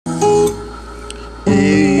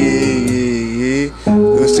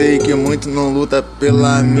sei que muito não luta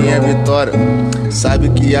pela minha vitória. Sabe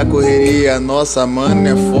que a correria nossa, mano,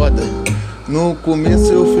 é foda. No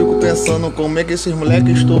começo eu fico pensando como é que esses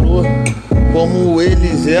moleques estourou, como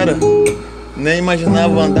eles eram. Nem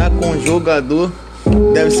imaginava andar com um jogador,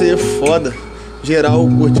 deve ser foda. Geral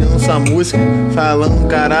curtindo essa música, falando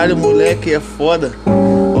caralho, moleque é foda.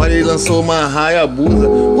 Olha, ele lançou uma Hayabusa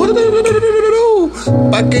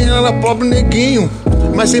pra quem era pobre neguinho,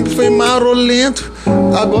 mas sempre foi marolento.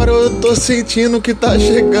 Agora eu tô sentindo que tá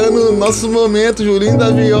chegando o nosso momento. Julinho da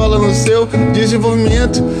Viola no seu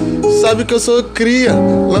desenvolvimento. Sabe que eu sou cria,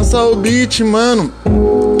 lançar o beat, mano.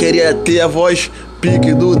 Queria ter a voz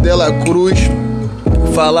pique do Dela Cruz,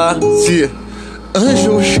 falar se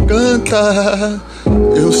anjos canta.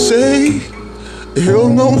 Eu sei, eu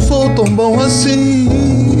não sou tão bom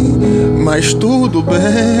assim, mas tudo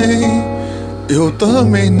bem, eu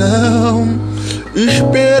também não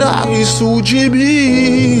esperava isso de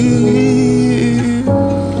mim.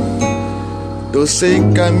 Eu sei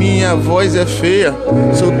que a minha voz é feia,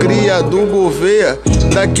 sou cria do Gouveia.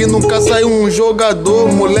 Daqui nunca sai um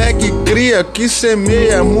jogador, moleque cria que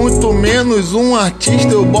semeia, muito menos um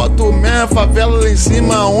artista. Eu boto minha favela lá em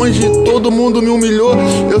cima, onde todo mundo me humilhou.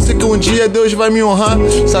 Eu sei que um dia Deus vai me honrar.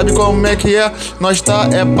 Sabe como é que é? Nós tá,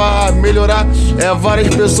 é pra melhorar. É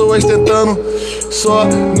várias pessoas tentando só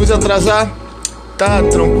nos atrasar. Tá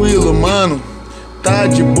tranquilo, mano, tá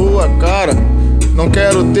de boa, cara. Não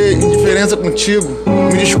quero ter indiferença contigo,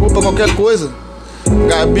 me desculpa qualquer coisa.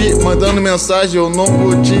 Gabi mandando mensagem, eu não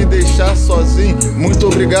vou te deixar sozinho. Muito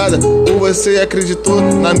obrigada por você acreditou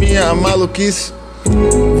na minha maluquice.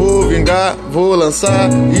 Vou vingar, vou lançar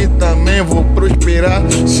e também vou prosperar.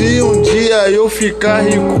 Se um dia eu ficar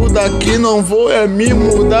rico daqui, não vou me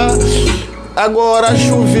mudar. Agora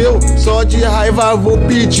choveu, só de raiva vou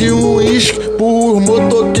pedir um uísque por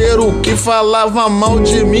motoqueiro que falava mal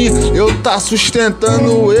de mim. Eu tá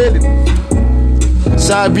sustentando ele,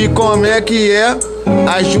 sabe como é que é?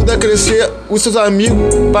 Ajuda a crescer os seus amigos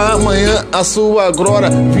pra amanhã a sua glória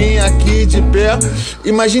vir aqui de pé.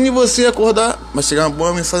 Imagine você acordar, mas chegar uma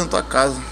boa mensagem na tua casa.